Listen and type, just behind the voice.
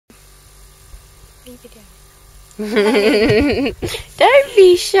Don't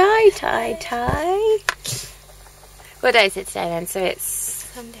be shy, Ty Ty. What day is it today then? So it's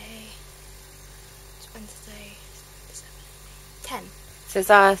Sunday. It's Wednesday. 10. So it's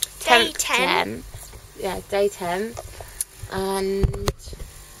our Day 10th 10. Yeah, day 10. And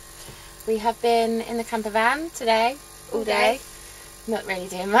we have been in the camper van today, all day. Not really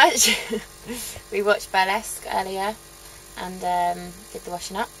doing much. We watched Burlesque earlier and did the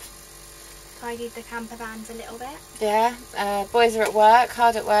washing up. Tidied the camper vans a little bit. Yeah, boys are at work,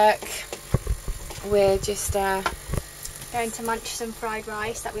 hard at work. We're just going to munch some fried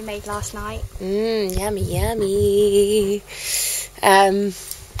rice that we made last night. Yummy, yummy.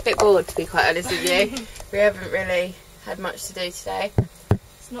 Bit bored, to be quite honest with you. We haven't really had much to do today.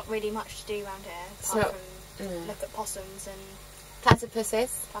 It's not really much to do around here, apart from look at possums and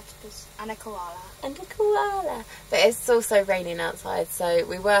platypuses and a koala. But it's also raining outside, so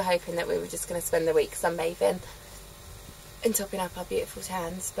we were hoping that we were just going to spend the week sunbathing and topping up our beautiful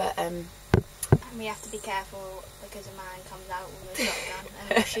tans, but and we have to be careful because a man comes out with a shotgun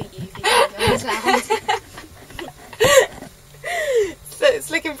and will shoot you if you go on his land. So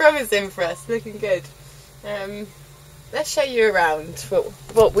it's looking promising for us, looking good. Let's show you around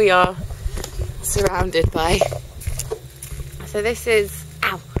what we are surrounded by. So this is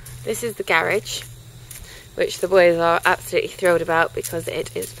the garage, which the boys are absolutely thrilled about because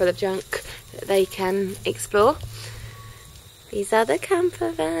it is full of junk that they can explore. These are the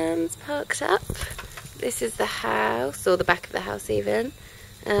camper vans parked up. This is the house, or the back of the house even,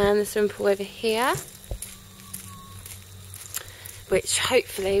 and the swimming pool over here, which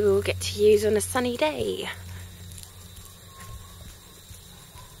hopefully we will get to use on a sunny day.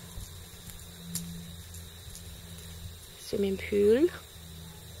 Swimming pool.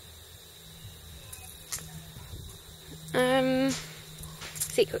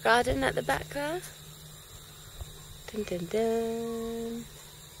 Secret garden at the back there. Dun dun dun.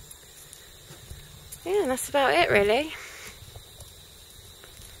 Yeah, and that's about it really.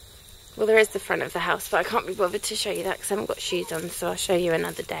 Well, there is the front of the house, but I can't be bothered to show you that because I haven't got shoes on, so I'll show you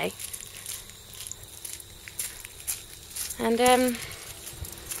another day. And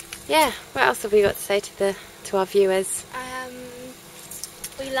yeah, what else have we got to say to our viewers?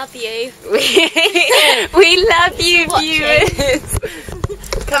 We love you. We love you, viewers.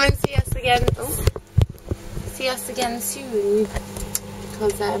 Come and see us again. Oh, see us again soon,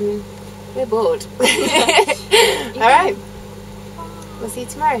 because we're bored. All right. We'll see you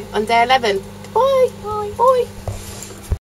tomorrow on day 11. Bye. Bye. Bye.